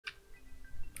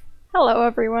Hello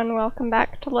everyone, welcome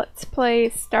back to Let's Play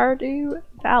Stardew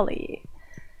Valley.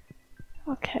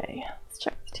 Okay, let's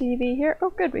check the TV here. Oh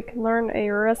good, we can learn a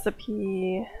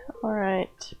recipe.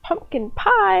 Alright, pumpkin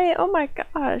pie! Oh my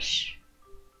gosh!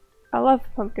 I love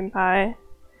pumpkin pie.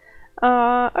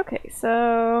 Okay,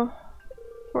 so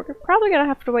we're probably gonna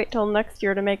have to wait till next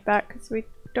year to make that because we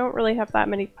don't really have that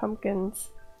many pumpkins.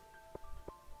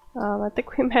 I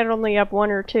think we might only have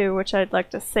one or two, which I'd like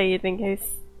to save in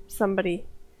case somebody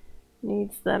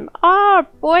needs them. Ah,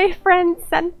 boyfriend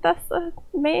sent us a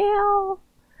mail!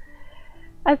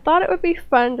 I thought it would be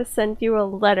fun to send you a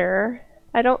letter.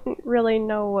 I don't really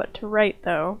know what to write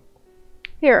though.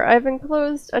 Here, I've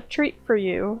enclosed a treat for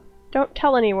you. Don't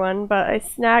tell anyone, but I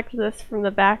snagged this from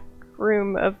the back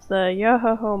room of the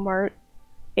Yo-Ho-Ho Mart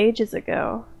ages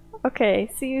ago. Okay,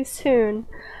 see you soon.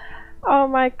 Oh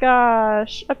my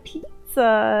gosh, a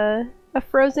pizza! A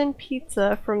frozen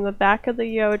pizza from the back of the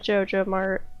Yo-Jojo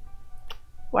Mart.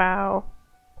 Wow.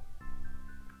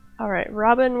 Alright,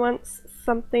 Robin wants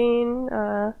something.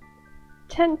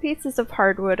 10 pieces of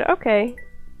hardwood. Okay.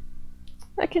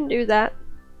 I can do that.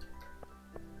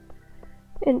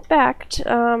 In fact,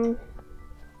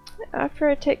 after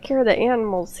I take care of the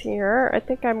animals here, I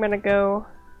think I'm gonna go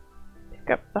pick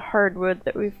up the hardwood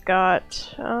that we've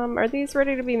got. Are these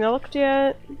ready to be milked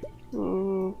yet?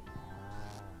 No.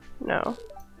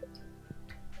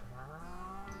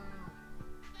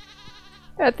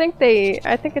 I think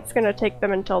it's gonna take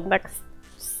them until next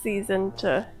season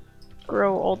to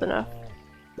grow old enough.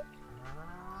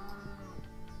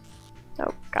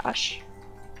 Oh gosh.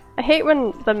 I hate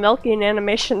when the milking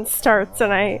animation starts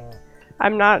and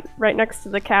I'm not right next to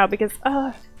the cow because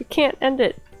you can't end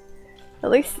it.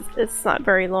 At least it's not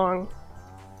very long.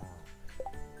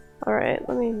 Alright,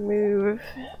 let me move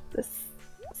this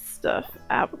stuff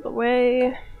out of the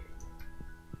way.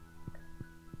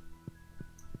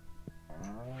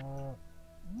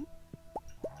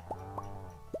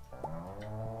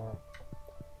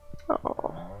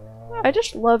 Oh, I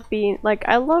just love being like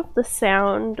I love the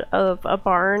sound of a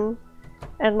barn,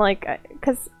 and like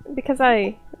because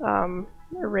I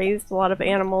raised a lot of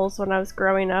animals when I was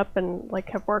growing up and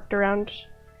like have worked around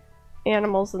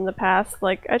animals in the past.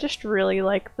 Like I just really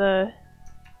like the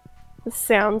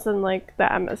sounds and like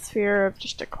the atmosphere of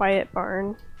just a quiet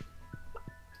barn.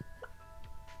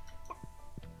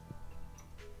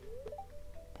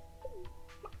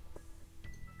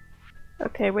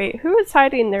 Okay, wait, who is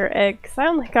hiding their eggs? I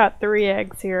only got 3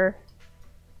 eggs here.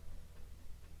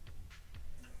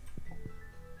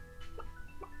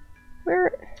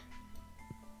 Where?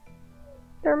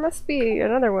 There must be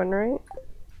another one, right?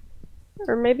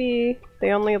 Or maybe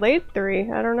they only laid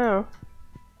 3, I don't know.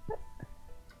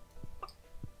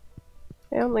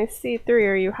 I only see 3.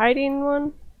 Are you hiding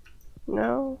one?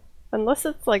 No? Unless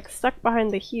it's like stuck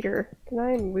behind the heater. Can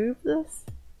I move this?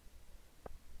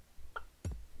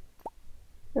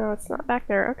 No, it's not back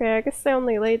there. Okay, I guess they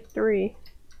only laid 3.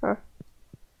 Huh.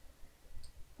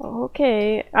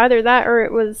 Okay, either that or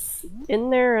it was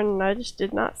in there and I just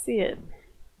did not see it.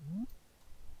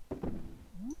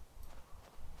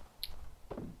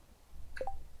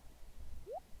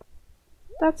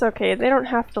 That's okay, they don't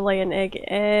have to lay an egg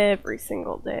every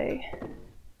single day.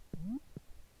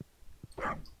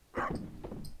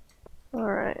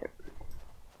 Alright.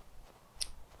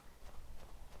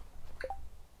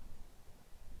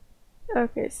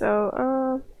 Okay,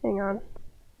 so, hang on.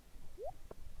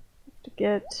 Have to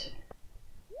get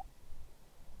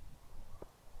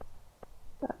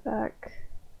that back.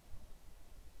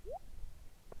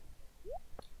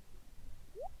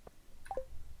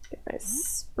 Get my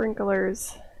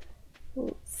sprinklers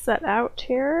set out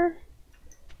here.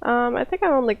 I think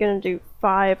I'm only gonna do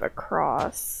 5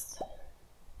 across.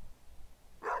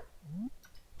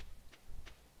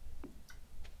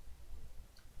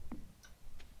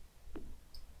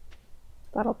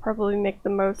 That'll probably make the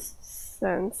most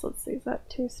sense. Let's see, is that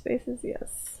 2 spaces?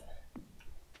 Yes.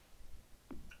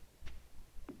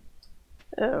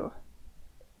 Oh.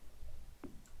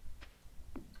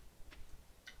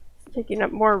 It's taking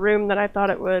up more room than I thought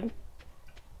it would.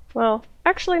 Well,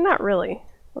 actually not really.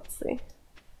 Let's see.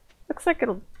 Looks like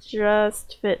it'll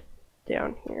just fit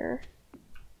down here.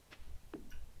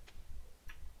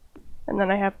 And then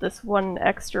I have this one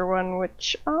extra one,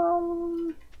 which,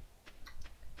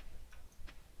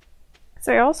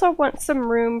 so I also want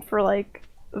some room for like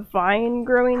vine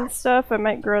growing stuff. I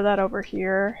might grow that over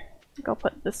here. I think I'll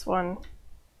put this one,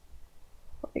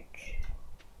 like,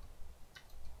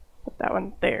 put that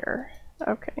one there.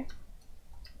 Okay.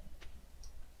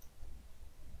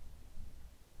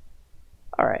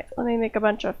 Alright, let me make a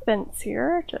bunch of fence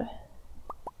here to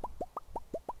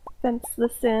fence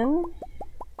this in.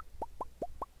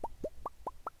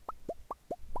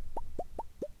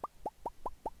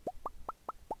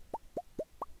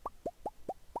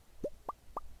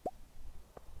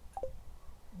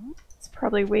 It's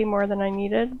probably way more than I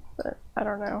needed, but I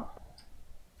don't know.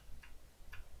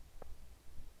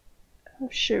 Oh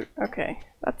shoot, okay.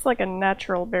 That's like a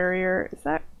natural barrier. Is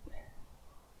that...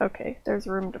 Okay, there's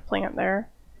room to plant there.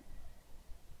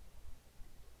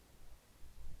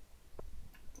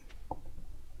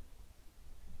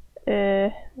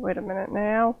 Wait a minute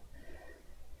now.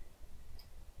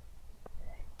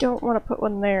 Don't want to put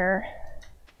one there.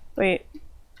 Wait.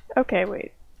 Okay,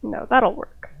 wait. No, that'll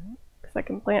work. Because I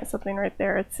can plant something right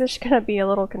there. It's just gonna be a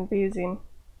little confusing.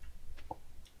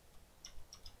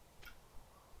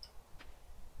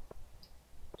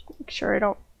 Just make sure I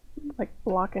don't, like,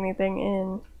 block anything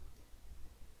in.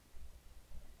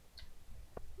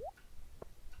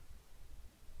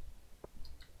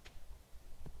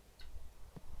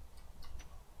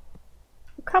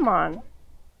 Come on.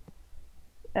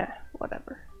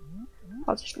 Whatever.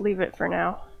 I'll just leave it for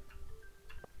now.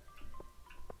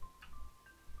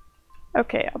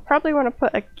 Okay, I'll probably want to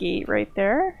put a gate right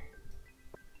there.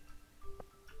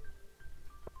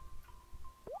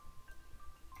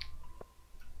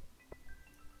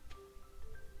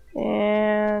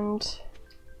 And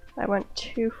I went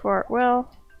too far.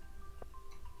 Well,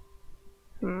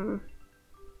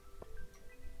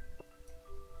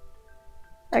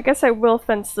 I guess I will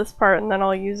fence this part and then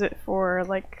I'll use it for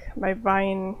like my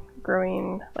vine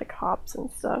growing like hops and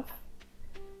stuff.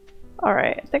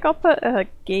 Alright, I think I'll put a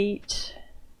gate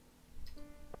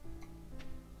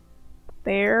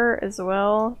there as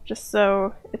well, just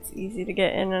so it's easy to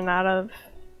get in and out of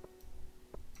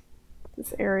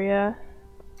this area.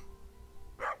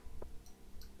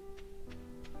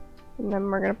 And then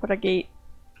we're gonna put a gate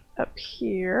up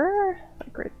here,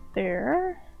 like right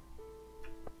there.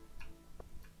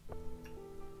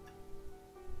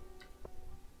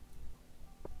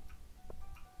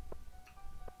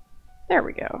 There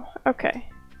we go. Okay.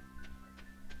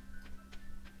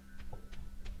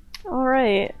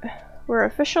 Alright. We're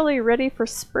officially ready for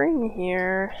spring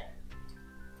here.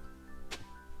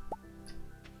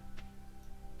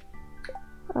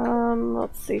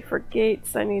 Let's see, for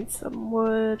gates I need some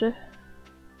wood.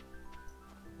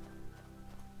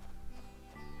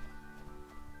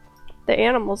 The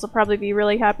animals will probably be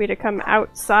really happy to come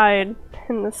outside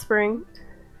in the spring.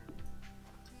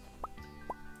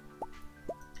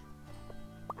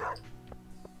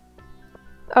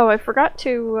 Oh, I forgot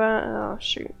to, oh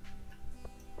shoot.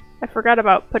 I forgot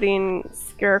about putting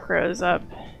scarecrows up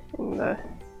in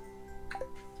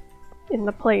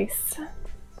the place.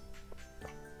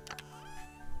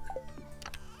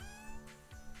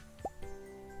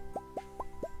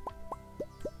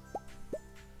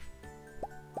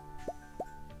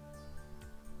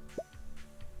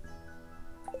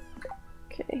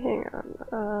 Okay, hang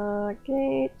on.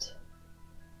 Gate.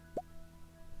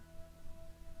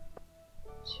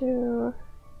 2.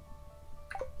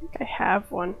 I think I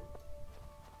have one.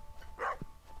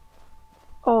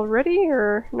 Already,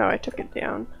 or no, I took it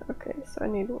down. Okay, so I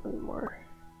need one more.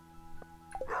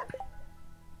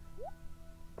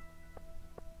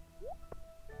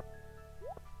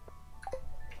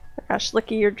 Gosh,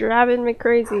 Licky, you're driving me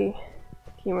crazy.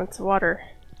 He wants water.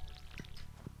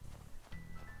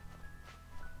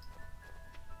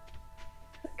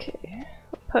 Okay,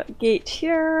 I'll put a gate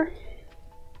here.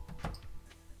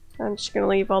 I'm just gonna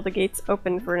leave all the gates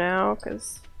open for now,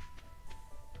 because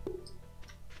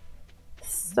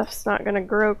stuff's not gonna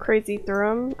grow crazy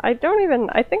through them. I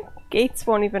think gates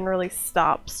won't even really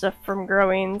stop stuff from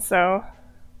growing, so...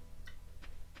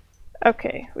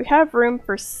 Okay, we have room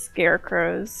for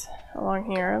scarecrows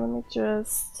along here. Let me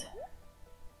just...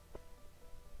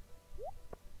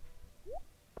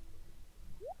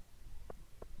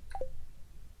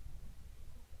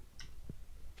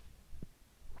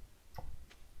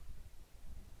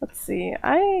 Let's see,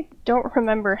 I don't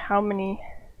remember how many...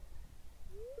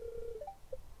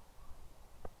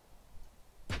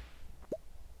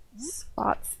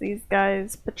 spots these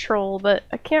guys patrol, but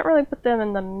I can't really put them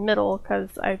in the middle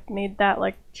because I've made that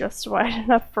like just wide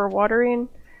enough for watering.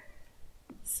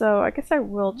 So I guess I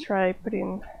will try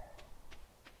putting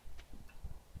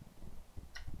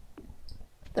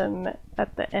them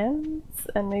at the ends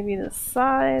and maybe the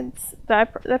sides.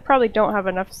 That probably don't have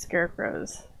enough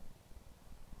scarecrows.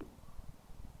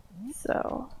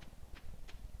 So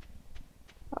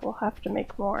I will have to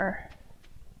make more.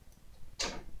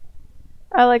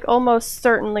 I like almost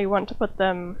certainly want to put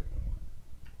them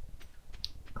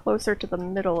closer to the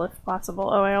middle if possible.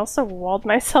 Oh, I also walled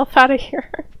myself out of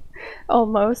here.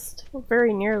 Almost.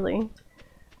 Very nearly.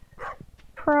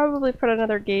 Probably put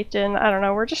another gate in. I don't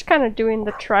know. We're just kind of doing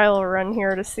the trial run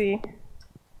here to see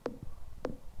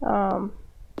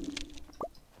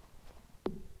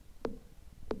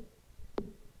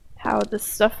how this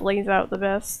stuff lays out the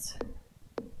best.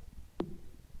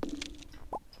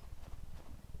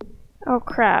 Oh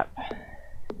crap.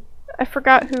 I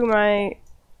forgot who my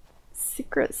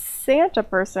Secret Santa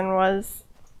person was.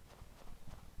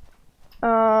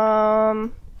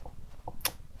 I'm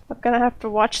gonna have to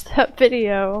watch that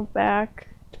video back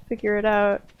to figure it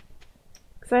out.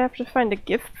 Because I have to find a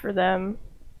gift for them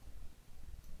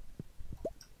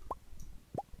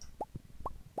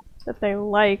that they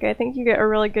like. I think you get a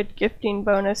really good gifting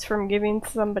bonus from giving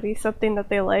somebody something that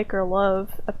they like or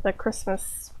love at the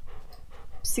Christmas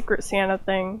Secret Santa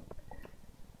thing.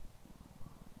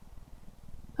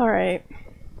 Alright.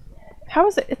 How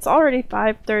is it? It's already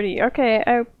 5:30. Okay,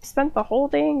 I spent the whole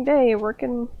dang day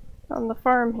working on the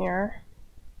farm here.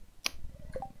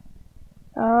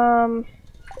 I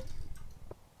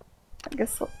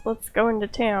guess let's go into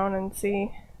town and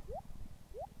see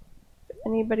if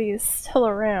anybody is still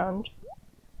around.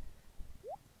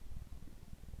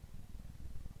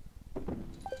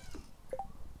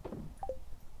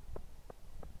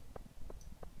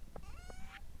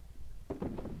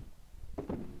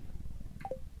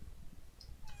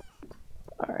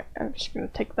 Alright, I'm just gonna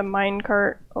take the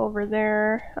minecart over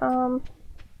there. I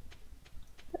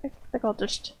think I'll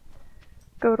just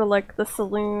go to like the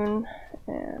saloon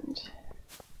and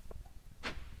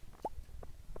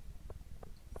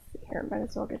see here, might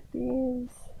as well get these.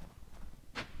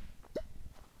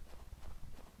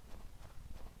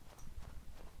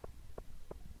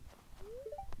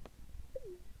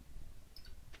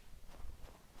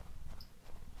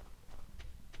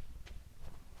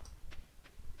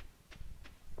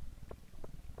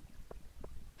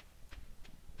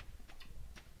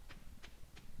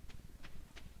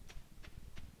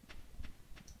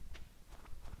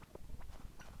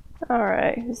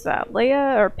 Alright, who's that?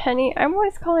 Leia or Penny? I'm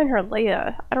always calling her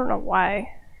Leia. I don't know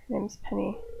why. Her name's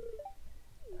Penny.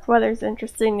 Weather's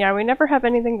interesting. Yeah, we never have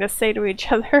anything to say to each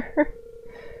other.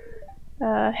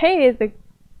 Hey, the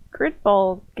grid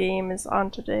ball game is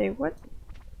on today. What's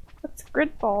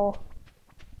grid ball?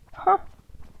 Huh?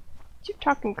 You're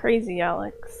talking crazy,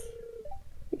 Alex.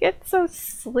 You get so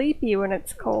sleepy when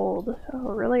it's cold. Oh,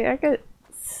 really? I get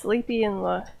sleepy in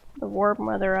the warm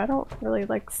weather. I don't really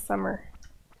like summer.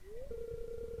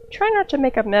 Try not to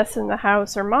make a mess in the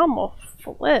house or Mom will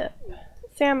flip.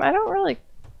 Sam, I don't really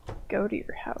go to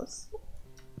your house.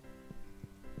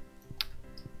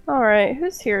 Alright,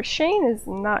 who's here? Shane is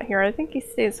not here. I think he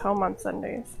stays home on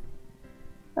Sundays.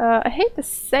 I hate to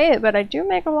say it, but I do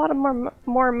make a lot of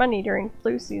more money during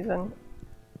flu season.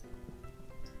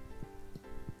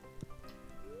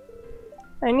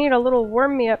 I need a little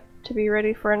warm-me-up to be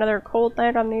ready for another cold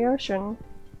night on the ocean.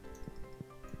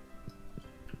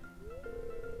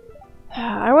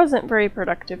 I wasn't very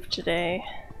productive today.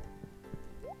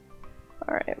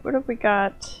 Alright, what have we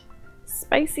got?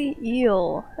 Spicy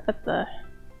eel at the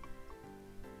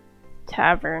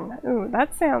tavern. Ooh,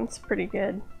 that sounds pretty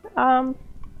good.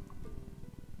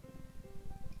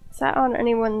 Is that on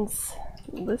anyone's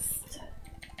list?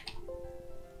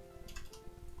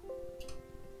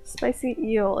 Spicy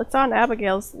eel. It's on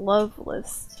Abigail's love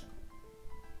list.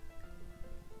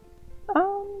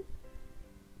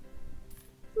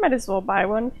 Might as well buy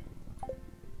one.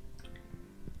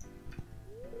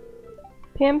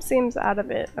 Pam seems out of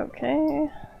it.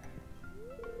 Okay.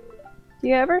 Do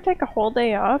you ever take a whole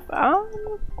day off?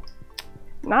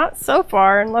 Not so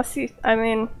far, unless you, I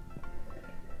mean,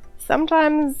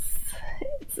 sometimes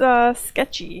it's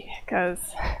sketchy, because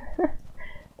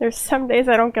there's some days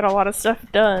I don't get a lot of stuff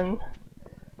done.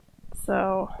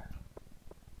 So,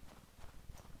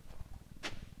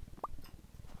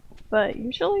 but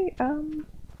usually,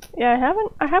 yeah,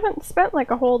 I haven't spent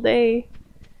like a whole day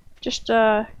just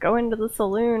going to the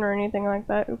saloon or anything like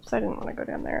that. Oops, I didn't want to go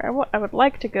down there. I would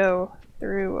like to go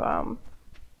through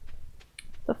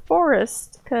the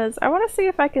forest because I want to see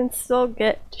if I can still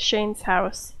get to Shane's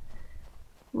house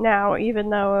now, even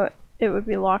though it would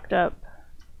be locked up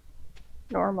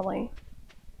normally,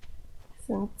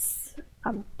 since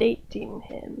I'm dating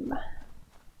him.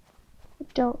 I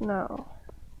don't know.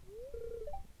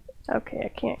 Okay, I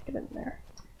can't get in there.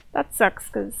 That sucks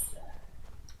because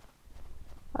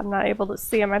I'm not able to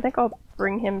see him. I think I'll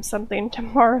bring him something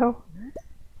tomorrow.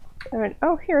 I mean,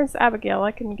 oh, here's Abigail.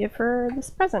 I can give her this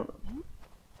present.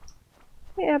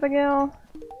 Hey, Abigail.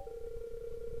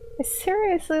 I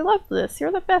seriously love this.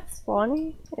 You're the best,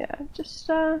 Lonnie. Yeah, just,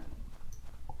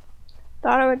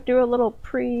 Thought I would do a little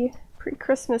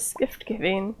pre-Christmas gift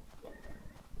giving,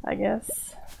 I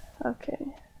guess.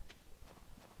 Okay.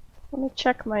 Let me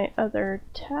check my other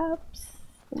tabs.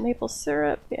 The maple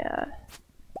syrup, yeah.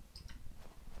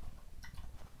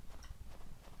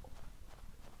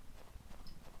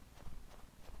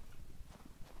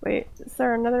 Wait, is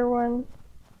there another one?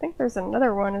 I think there's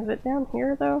another one. Is it down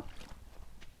here though?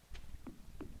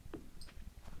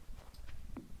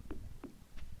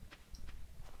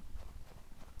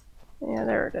 Yeah,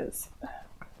 there it is.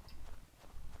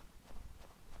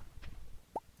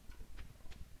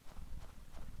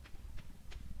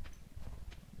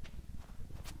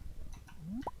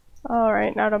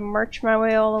 Alright, now to march my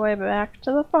way all the way back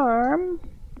to the farm.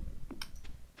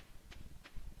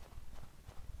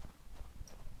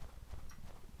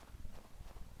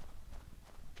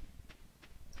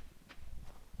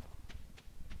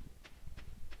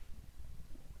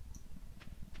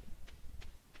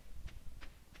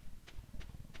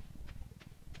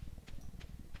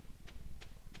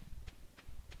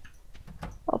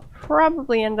 I'll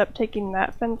probably end up taking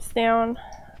that fence down.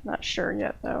 Not sure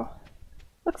yet though.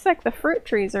 Looks like the fruit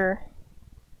trees are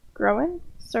growing,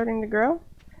 starting to grow.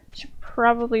 Should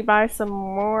probably buy some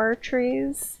more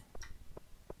trees.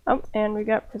 Oh, and we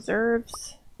got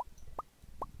preserves.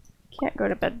 Can't go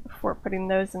to bed before putting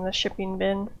those in the shipping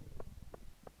bin.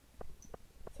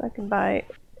 So I can buy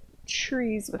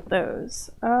trees with those.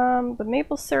 The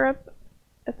maple syrup,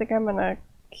 I think I'm gonna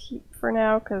keep for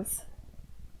now because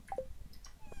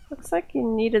looks like you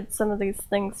needed some of these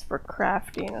things for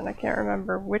crafting, and I can't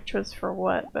remember which was for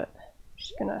what, but I'm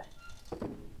just gonna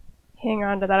hang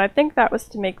on to that. I think that was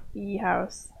to make bee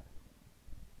houses.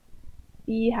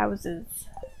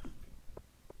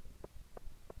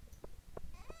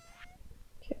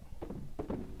 Okay.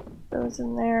 Those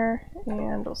in there,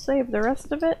 and we'll save the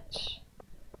rest of it.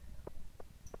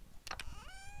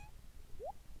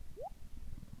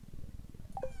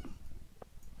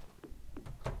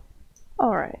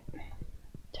 Alright.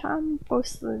 Time for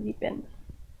sleeping.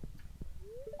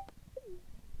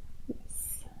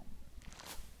 Yes.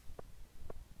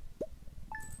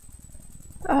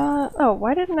 Oh,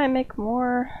 why didn't I make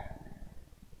more?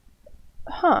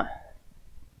 Huh.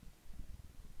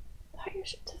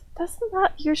 Doesn't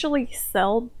that usually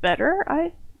sell better?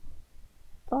 I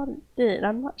thought it did.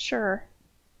 I'm not sure.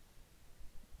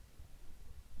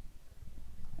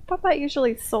 I thought that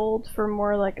usually sold for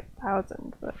more like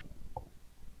 1,000, but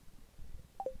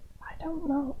I don't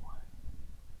know.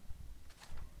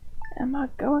 Am I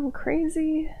going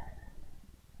crazy?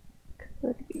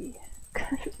 Could be.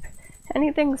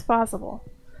 Anything's possible.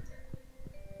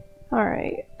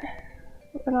 Alright.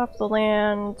 Moving off the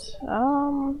land.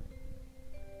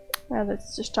 Yeah,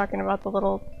 that's just talking about the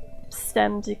little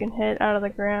stems you can hit out of the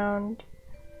ground.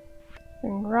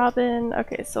 And Robin.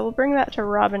 Okay, so we'll bring that to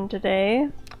Robin today.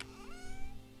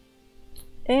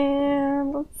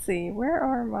 And let's see, where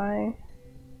are my...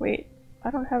 Wait,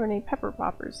 I don't have any pepper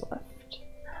poppers left.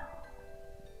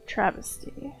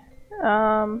 Travesty.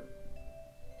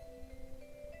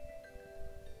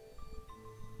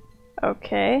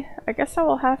 Okay, I guess I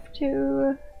will have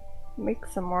to make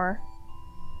some more.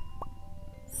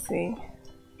 Let's see.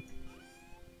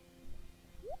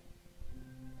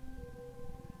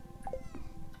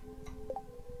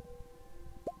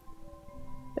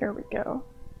 There we go.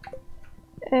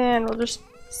 And we'll just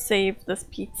save this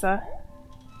pizza.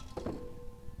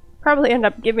 Probably end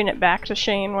up giving it back to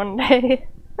Shane one day.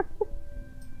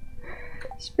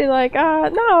 Just be like,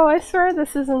 no, I swear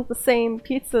this isn't the same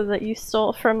pizza that you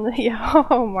stole from the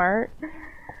Walmart.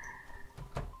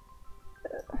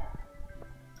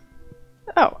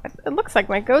 Oh, it looks like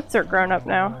my goats are grown up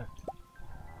now.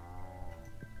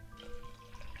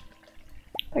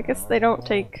 I guess they don't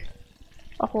take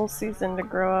a whole season to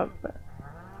grow up, but...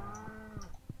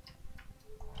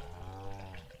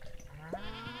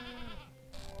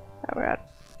 Oh god.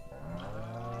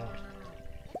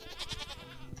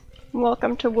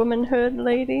 Welcome to womanhood,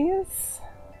 ladies.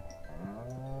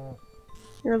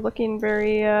 You're looking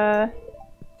very, oh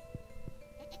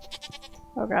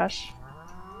gosh.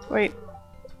 Wait.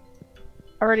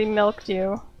 Already milked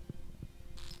you.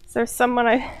 Is there someone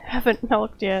I haven't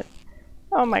milked yet?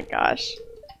 Oh my gosh.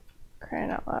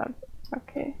 Crying out loud.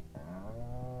 Okay.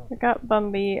 I got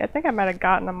Bumby. I think I might have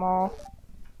gotten them all.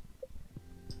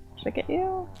 Should I get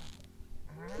you?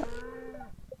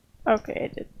 Okay,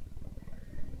 I did.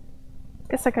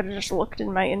 Guess I could have just looked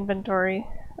in my inventory,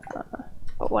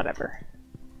 but whatever.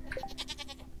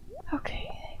 Okay,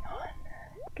 hang on.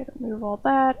 Gotta move all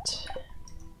that.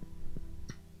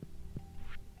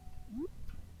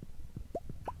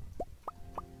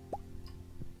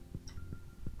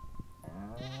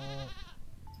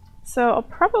 So I'll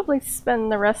probably spend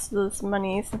the rest of this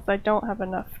money since I don't have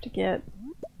enough to get...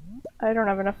 I don't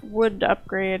have enough wood to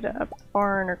upgrade a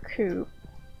barn or coop.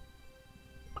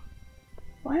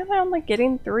 Why am I only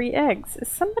getting 3 eggs? Is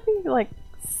somebody like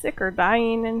sick or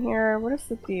dying in here? What is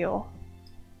the deal?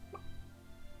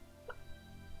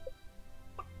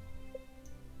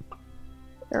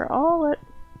 They're all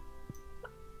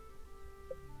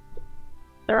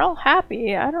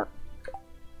happy. I don't...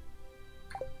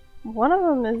 One of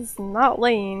them is not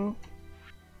laying.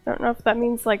 Don't know if that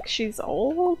means like she's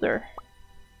old or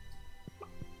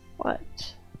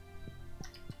what.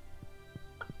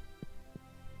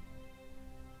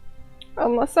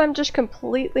 Unless I'm just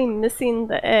completely missing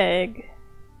the egg.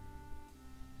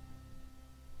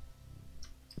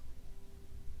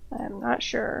 I'm not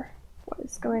sure what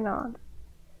is going on.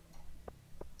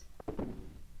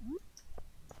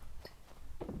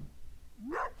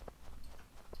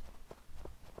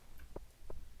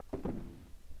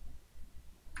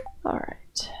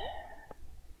 Alright.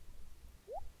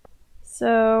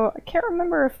 So, I can't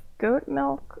remember if goat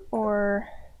milk or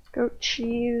goat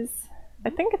cheese. I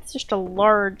think it's just a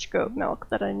large goat milk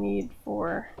that I need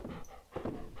for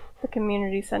the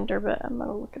community center, but I'm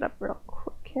gonna look it up real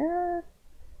quick here.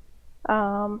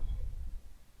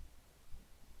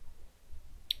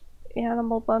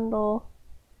 Animal bundle.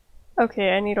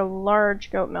 Okay, I need a large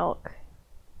goat milk.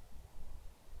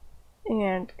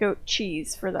 And goat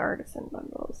cheese for the artisan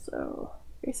bundle, so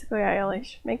basically I only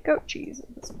should make goat cheese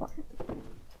at this point.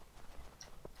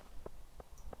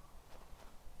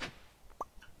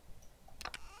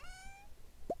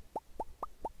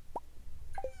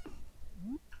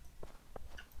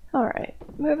 Alright,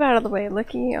 move out of the way,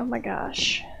 Licky. Oh my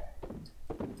gosh.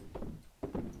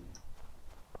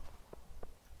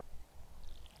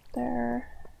 There.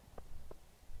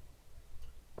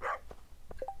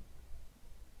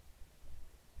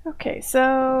 Okay,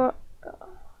 so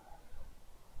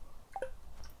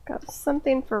got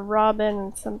something for Robin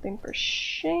and something for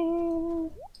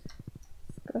Shane.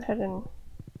 Let's go ahead and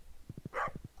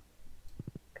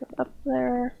go up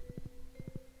there.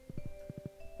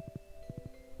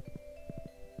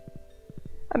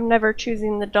 I'm never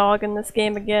choosing the dog in this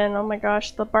game again. Oh my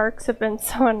gosh, the barks have been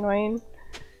so annoying.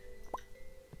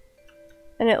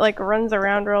 And it like runs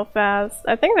around real fast.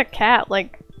 I think the cat,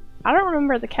 like, I don't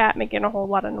remember the cat making a whole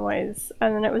lot of noise.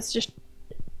 And then it was just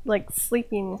like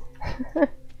sleeping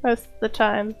most of the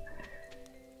time.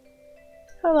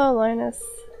 Hello, Linus.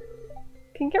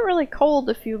 It can get really cold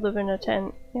if you live in a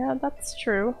tent. Yeah, that's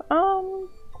true. I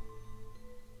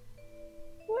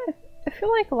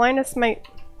feel like Linus might...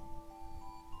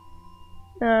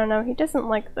 No, he doesn't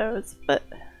like those, but...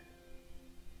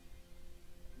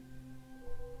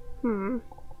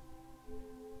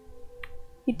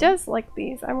 He does like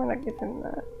these. I'm gonna give him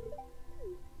that.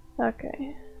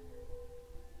 Okay.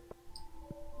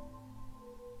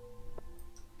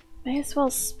 May as well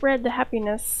spread the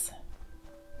happiness.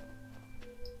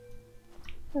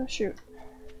 Oh shoot.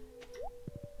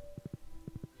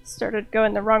 Started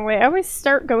going the wrong way. I always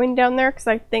start going down there because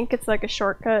I think it's like a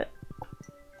shortcut.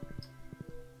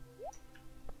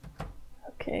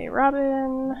 Okay,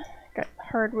 Robin. Got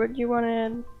hardwood you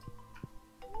wanted.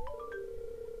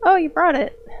 Oh, you brought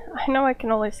it! I know I can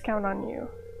always count on you.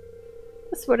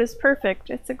 This wood is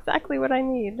perfect. It's exactly what I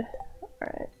need.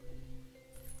 Alright.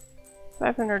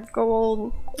 500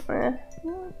 gold.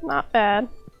 Not bad.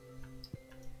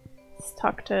 Let's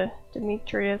talk to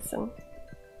Demetrius and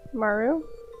Maru.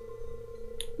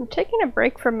 I'm taking a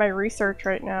break from my research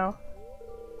right now.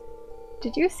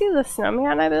 Did you see the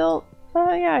snowman I built?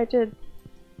 Oh yeah, I did.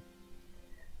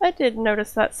 I did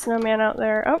notice that snowman out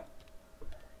there. Oh!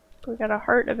 We got a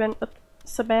heart event with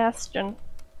Sebastian.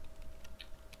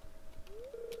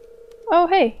 Oh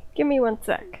hey, give me 1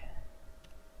 sec.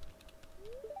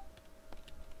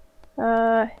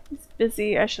 He's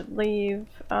busy, I should leave.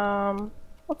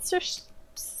 Let's just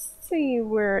see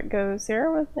where it goes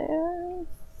here with it.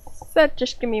 Said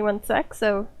just give me 1 sec,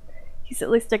 so he's at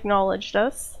least acknowledged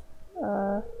us.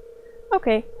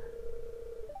 Okay.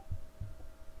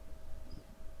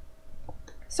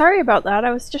 Sorry about that,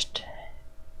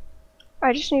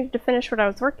 I just needed to finish what I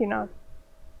was working on.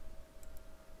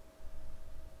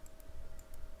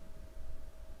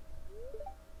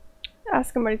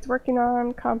 Ask him what he's working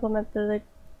on, compliment the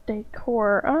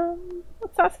decor.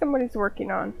 Let's ask him what he's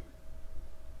working on.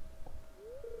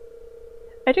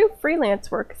 I do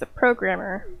freelance work as a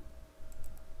programmer.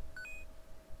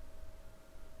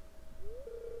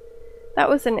 That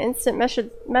was an instant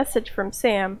message from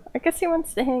Sam. I guess he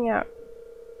wants to hang out.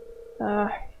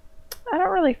 I don't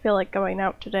really feel like going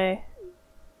out today.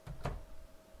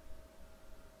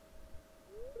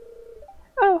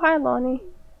 hi, Lonnie.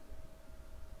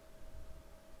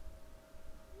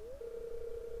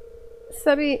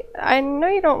 Subby, I know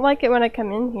you don't like it when I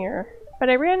come in here, but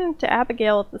I ran into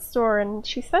Abigail at the store and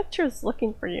she said she was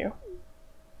looking for you.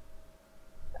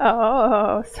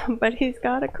 Oh, somebody's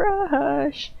got a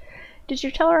crush. Did you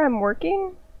tell her I'm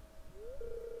working?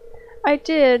 I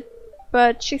did,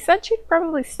 but she said she'd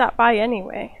probably stop by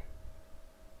anyway.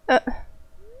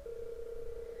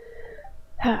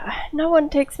 No one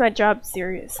takes my job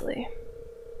seriously.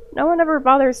 No one ever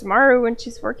bothers Maru when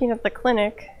she's working at the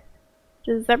clinic.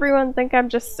 Does everyone think I'm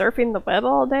just surfing the web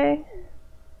all day?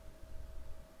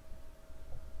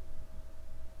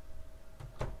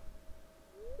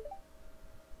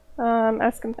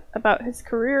 Ask him about his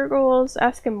career goals,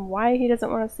 ask him why he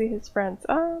doesn't want to see his friends.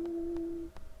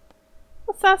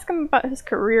 Let's ask him about his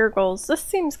career goals. This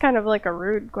seems kind of like a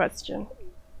rude question.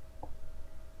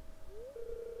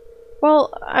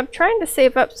 Well, I'm trying to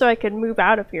save up so I can move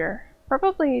out of here.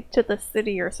 Probably to the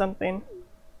city or something.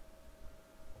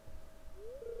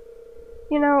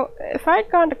 You know, if I'd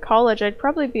gone to college, I'd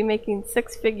probably be making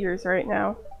 6 figures right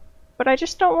now. But I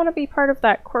just don't want to be part of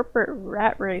that corporate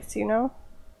rat race, you know?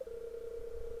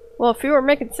 Well, if you were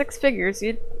making 6 figures,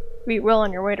 you'd be well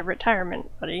on your way to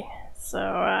retirement, buddy. So,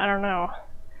 I don't know.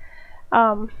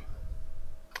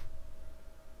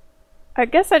 I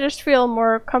guess I just feel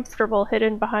more comfortable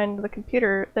hidden behind the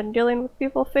computer than dealing with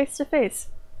people face to face.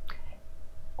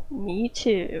 Me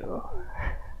too.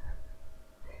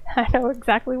 I know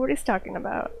exactly what he's talking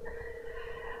about.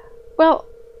 Well,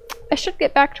 I should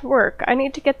get back to work. I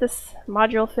need to get this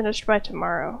module finished by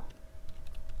tomorrow.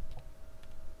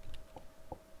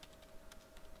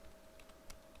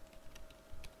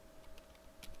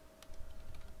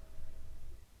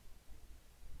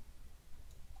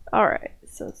 Alright,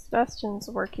 so Sebastian's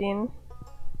working.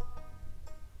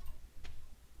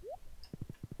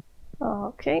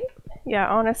 Okay. Yeah,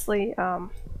 honestly,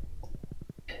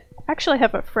 actually I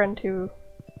have a friend who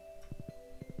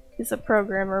is a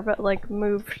programmer but like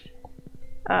moved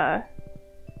to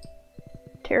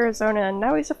Arizona and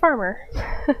now he's a farmer.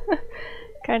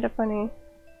 Kind of funny.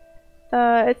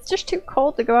 It's just too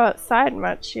cold to go outside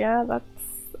much. Yeah, that's,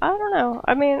 I don't know.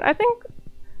 I mean, I think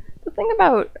the thing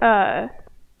about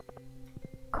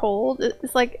cold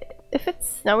is like if it's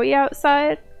snowy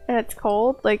outside and it's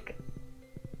cold, like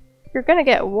you're gonna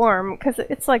get warm because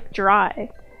it's like dry.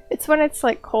 It's when it's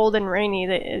like cold and rainy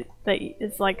that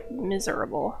is like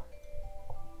miserable.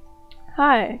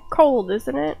 Hi, cold,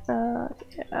 isn't it?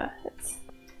 Yeah, it's.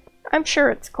 I'm sure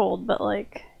it's cold, but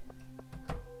like,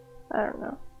 I don't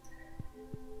know.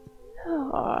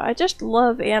 Oh, I just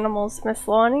love animals, Miss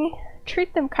Lonnie.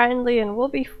 Treat them kindly and we'll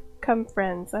become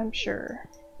friends, I'm sure.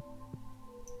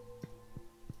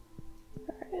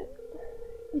 Alright.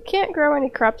 You can't grow any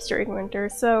crops during winter,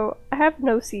 so I have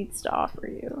no seeds to offer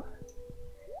you.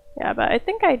 Yeah, but I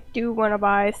think I do want to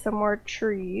buy some more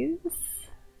trees.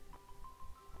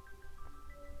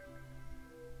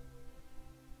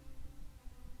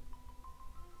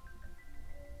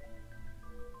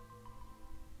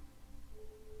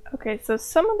 Okay, so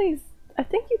some of these, I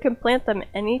think you can plant them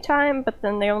anytime, but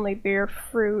then they only bear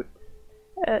fruit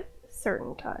at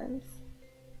certain times.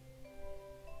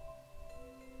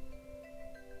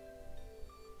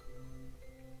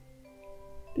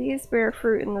 These bear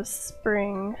fruit in the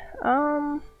spring.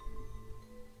 I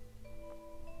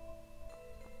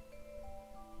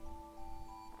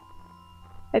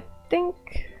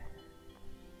think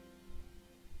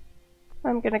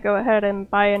I'm gonna go ahead and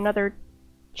buy another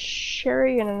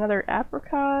cherry and another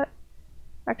apricot.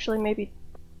 Actually, maybe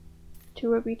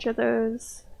 2 of each of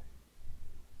those.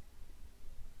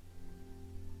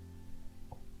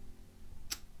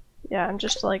 Yeah, I'm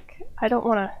just like, I don't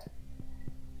want to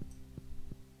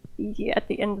be at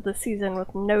the end of the season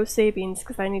with no savings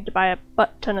because I need to buy a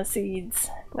butt ton of seeds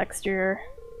next year.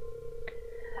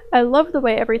 I love the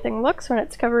way everything looks when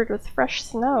it's covered with fresh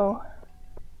snow.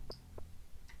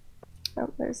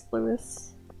 Oh, there's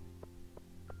Lewis.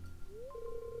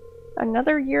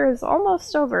 Another year is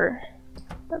almost over.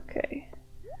 Okay.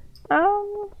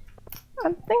 I'm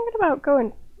thinking about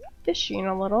going fishing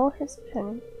a little. Here's a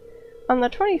pin. On the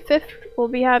 25th, we'll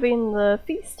be having the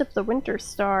Feast of the Winter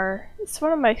Star. It's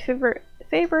one of my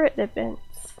favorite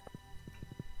events.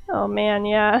 Oh man,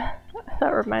 yeah.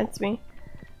 That reminds me.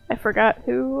 I forgot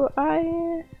who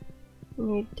I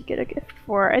need to get a gift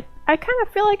for. I kind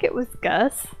of feel like it was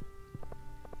Gus,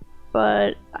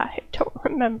 but I don't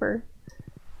remember.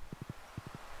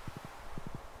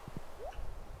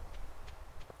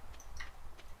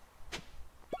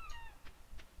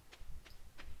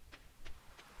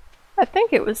 I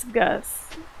think it was Gus.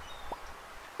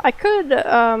 I could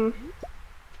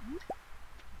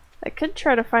I could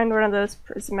try to find one of those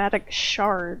prismatic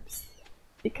shards,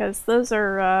 because those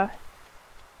are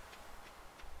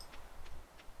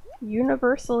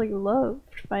universally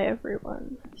loved by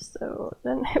everyone, so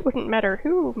then it wouldn't matter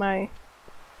who my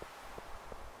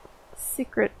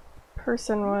secret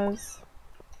person was.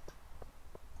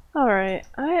 Alright,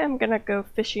 I am gonna go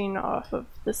fishing off of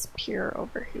this pier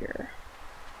over here.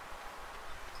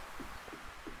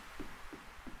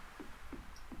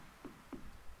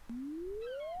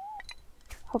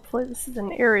 Hopefully this is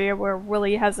an area where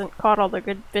Willy hasn't caught all the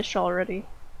good fish already.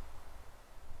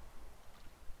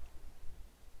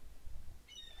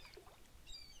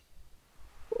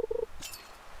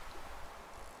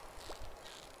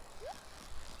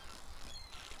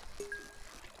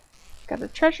 Got a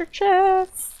treasure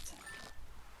chest!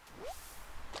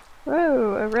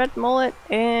 Whoa, a red mullet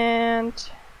and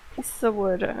piece of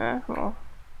wood. Well,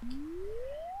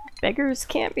 beggars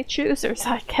can't be choosers,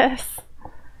 I guess.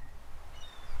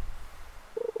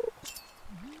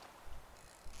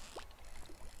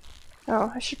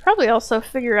 Oh, I should probably also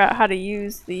figure out how to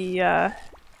use the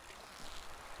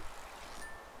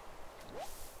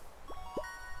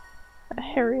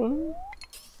herring.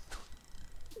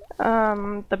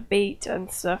 The bait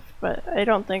and stuff, but I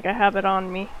don't think I have it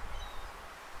on me.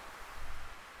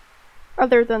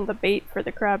 Other than the bait for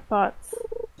the crab pots.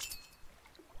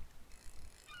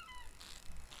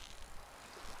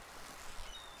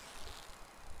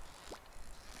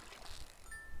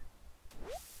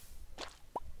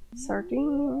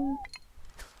 Sardine.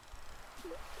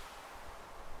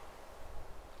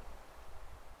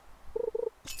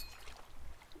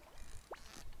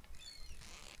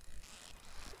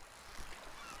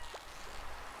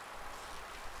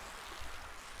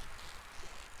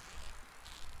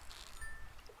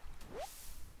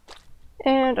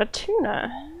 And a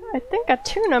tuna. I think a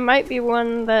tuna might be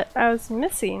one that I was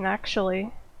missing,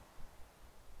 actually.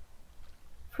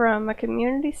 From a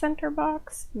community center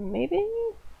box, maybe?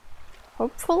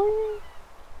 Hopefully?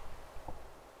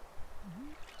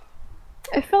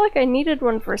 I feel like I needed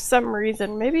one for some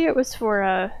reason. Maybe it was for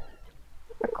a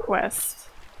quest.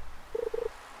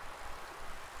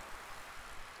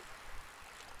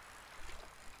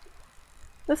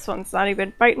 This one's not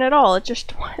even biting at all, it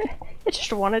just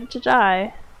wanted to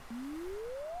die.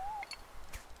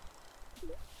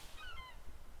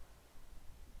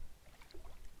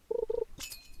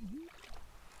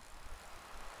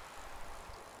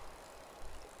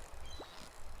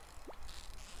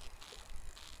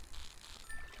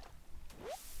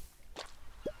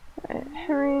 Alright,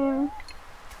 herring.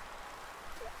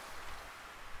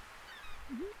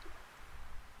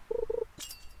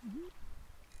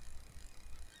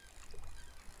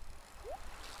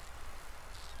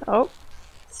 Oh,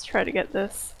 let's try to get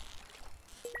this.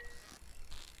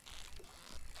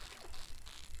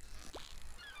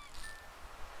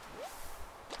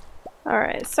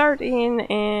 Alright, sardine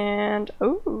and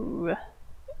ooh,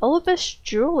 elvish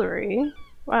jewelry.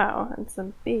 Wow, and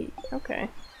some bait. Okay.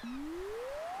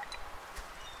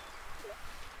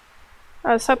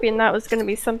 I was hoping that was going to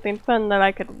be something fun that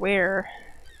I could wear,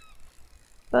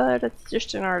 but it's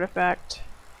just an artifact.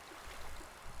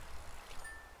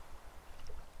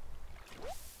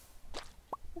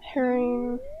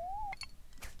 Herring.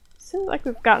 Seems like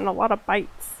we've gotten a lot of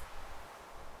bites.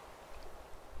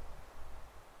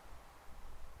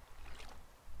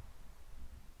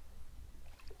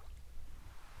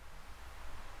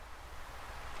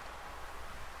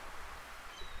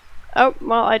 Oh,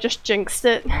 well, I just jinxed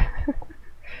it.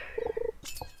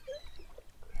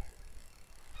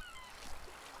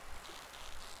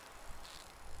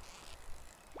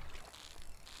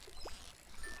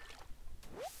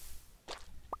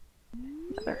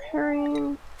 Another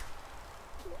herring.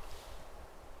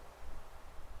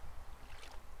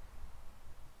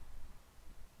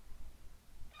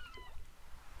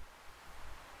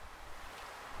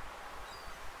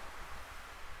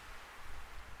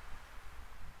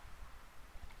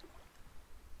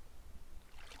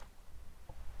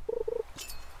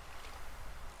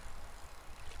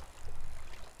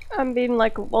 I'm being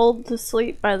like lulled to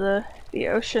sleep by the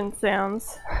ocean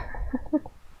sounds.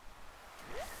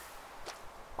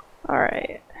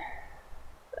 Alright.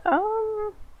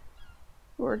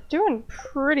 We're doing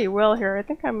pretty well here. I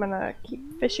think I'm gonna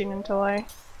keep fishing until I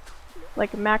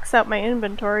like max out my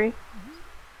inventory.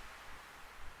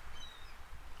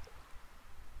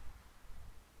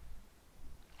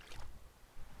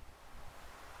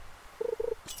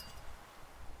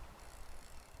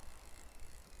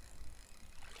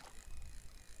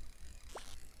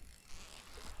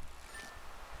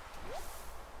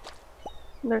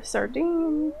 Another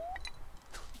sardine.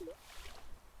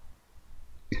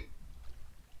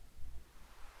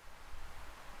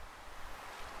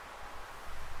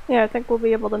 Yeah, I think we'll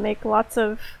be able to make lots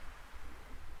of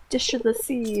Dish of the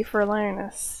Sea for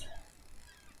Linus.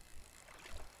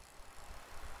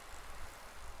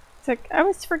 It's like, I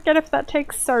always forget if that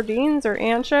takes sardines or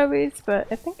anchovies, but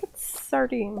I think it's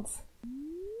sardines.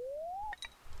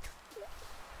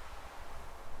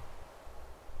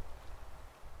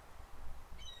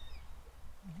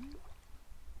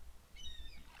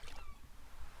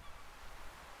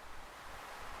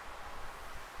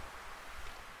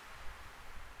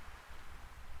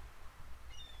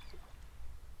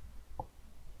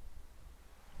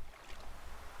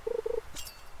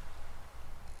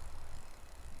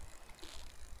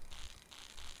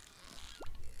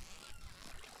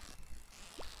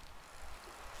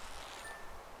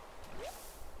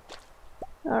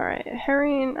 Alright,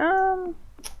 herring,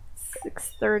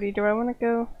 6:30. Do I want to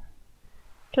go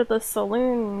to the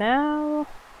saloon now?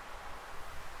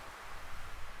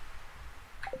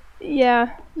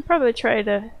 Yeah, I'll probably try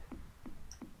to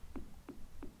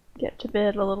get to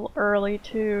bed a little early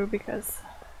too, because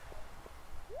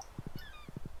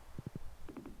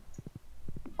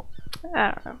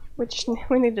I don't know.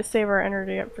 We need to save our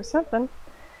energy up for something.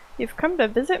 You've come to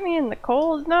visit me in the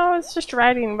cold? No, it's just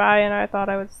riding by and I thought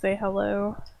I would say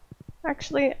hello.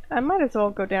 Actually, I might as well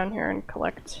go down here and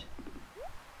collect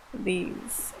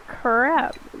these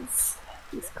crabs.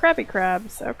 These crabby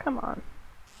crabs. Oh, come on.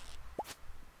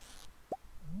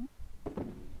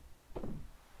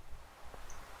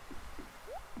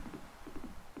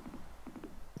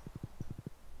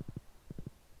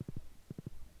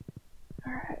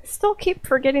 Alright, still keep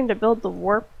forgetting to build the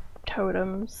warp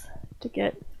totems to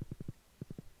get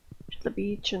to the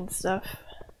beach and stuff.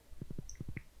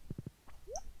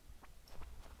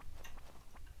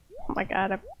 Oh my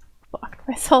god, I blocked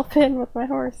myself in with my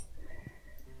horse.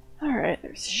 Alright,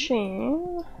 there's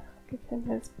Shane. Give him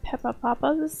his Peppa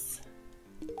Papas.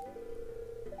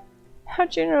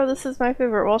 How'd you know this is my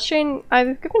favorite? Well, Shane,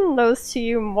 I've given those to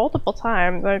you multiple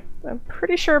times. I'm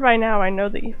pretty sure by now I know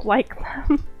that you like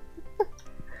them.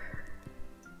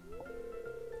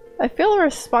 I feel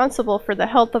responsible for the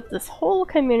health of this whole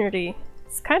community.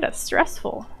 It's kind of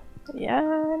stressful. Yeah,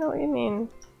 I know what you mean.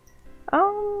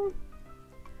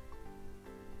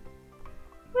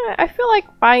 I feel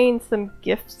like buying some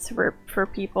gifts for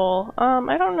people.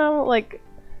 I don't know, like...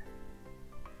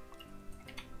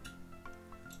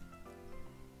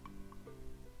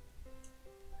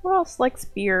 Who else likes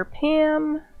beer?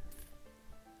 Pam.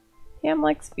 Pam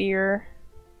likes beer.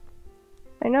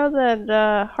 I know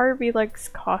that Harvey likes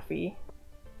coffee.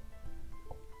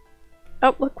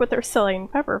 Oh, look what they're selling.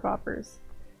 Pepper poppers.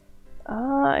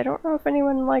 I don't know if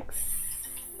anyone likes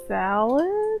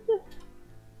salad?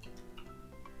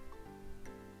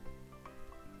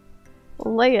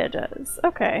 Leia does.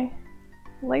 Okay.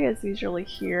 Leia's usually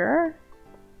here.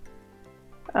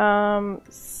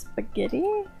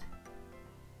 Spaghetti?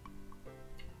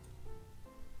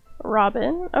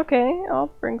 Robin. Okay,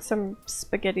 I'll bring some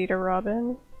spaghetti to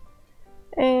Robin.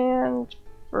 And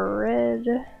bread.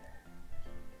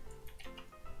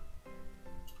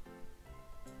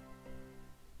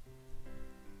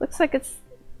 Looks like it's...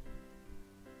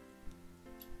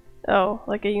 Oh,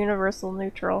 like a universal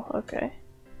neutral. Okay.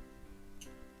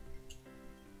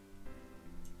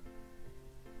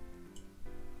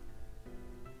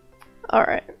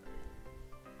 Alright.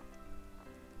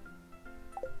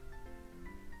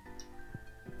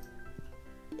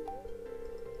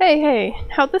 Hey,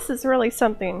 now this is really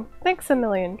something. Thanks a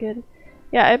million, kid.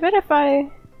 Yeah, I bet if I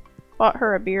bought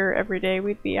her a beer every day,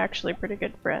 we'd be actually pretty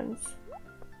good friends.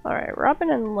 Alright,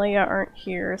 Robin and Leia aren't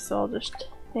here, so I'll just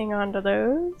hang on to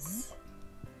those.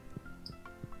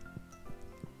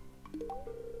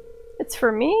 It's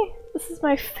for me? This is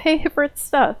my favorite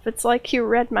stuff. It's like you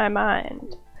read my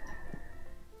mind.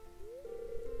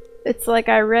 It's like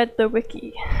I read the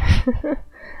wiki.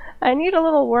 I need a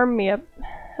little warm-me-up.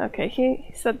 Okay,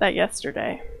 he said that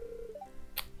yesterday.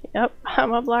 Yep,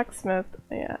 I'm a blacksmith.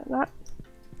 Yeah, not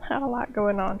a lot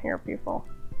going on here, people.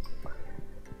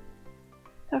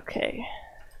 Okay.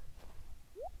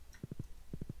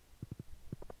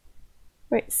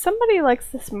 Wait, somebody likes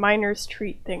this miner's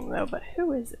treat thing though, but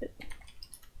who is it?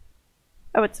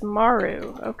 Oh, it's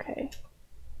Maru. Okay.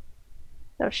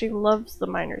 No, she loves the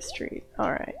miner's treat.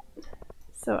 Alright.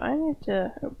 So I need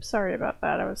to... Oops, sorry about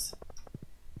that. I was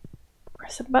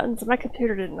pressing buttons and my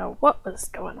computer didn't know what was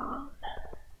going on.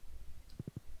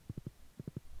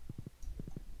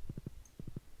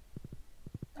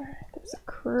 Alright, there's a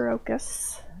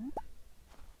crocus.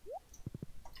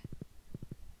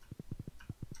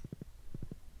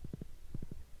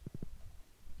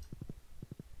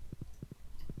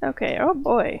 Okay, oh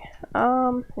boy.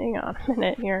 Hang on a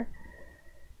minute here.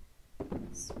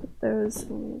 Let's put those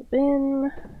in the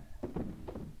bin.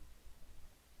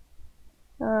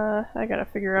 I gotta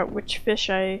figure out which fish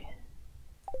I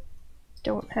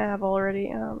don't have already.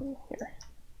 Here.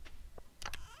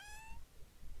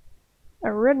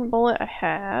 A red mullet I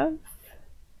have.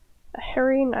 A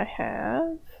herring I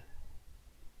have.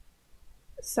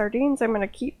 Sardines I'm gonna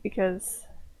keep because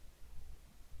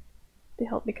they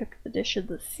help me cook the dish of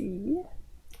the sea.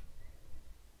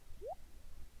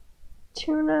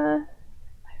 Tuna,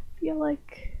 I feel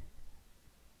like...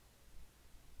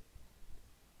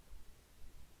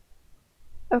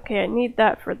 Okay, I need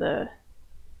that for the...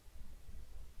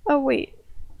 Oh wait.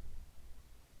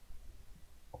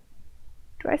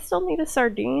 Do I still need a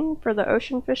sardine for the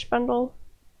ocean fish bundle?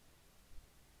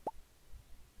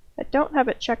 I don't have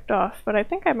it checked off, but I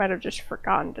think I might have just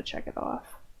forgotten to check it off.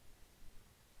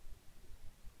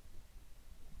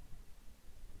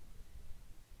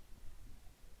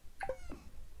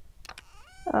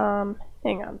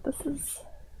 Hang on, this is...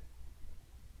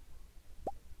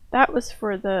 That was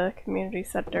for the community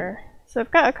center. So I've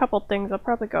got a couple things, I'll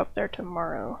probably go up there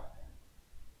tomorrow.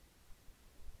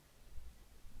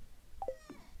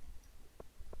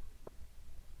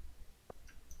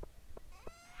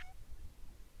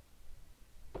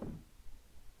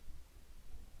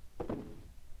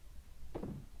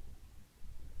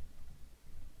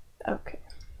 Okay.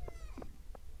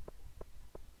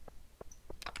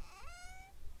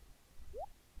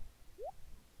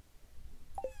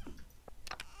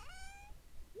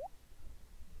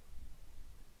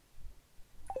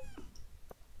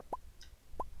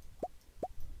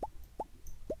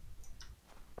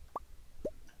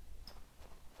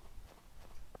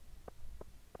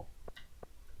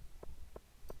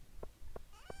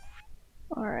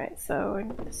 Alright, so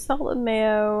salt and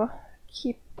mayo,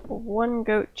 keep one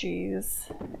goat cheese,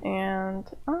 and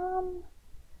I'm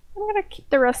gonna keep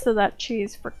the rest of that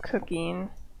cheese for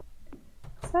cooking.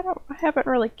 'Cause I haven't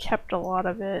really kept a lot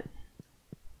of it.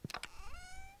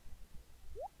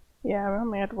 Yeah, I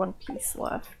only had one piece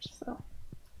left, so.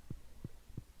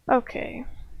 Okay.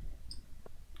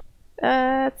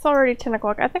 It's already 10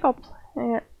 o'clock. I think I'll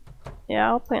plant, yeah,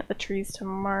 I'll plant the trees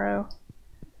tomorrow.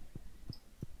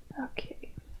 Okay.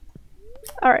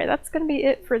 Alright, that's gonna be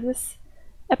it for this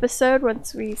episode.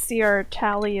 Once we see our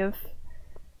tally of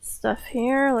stuff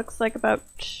here, looks like about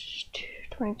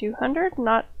 2,200,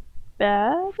 not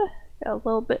bad. Got a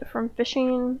little bit from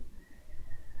fishing.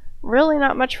 Really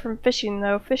not much from fishing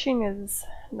though. Fishing is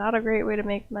not a great way to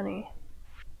make money.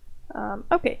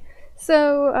 Okay,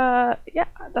 so yeah,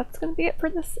 that's gonna be it for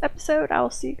this episode. I will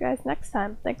see you guys next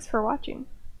time. Thanks for watching.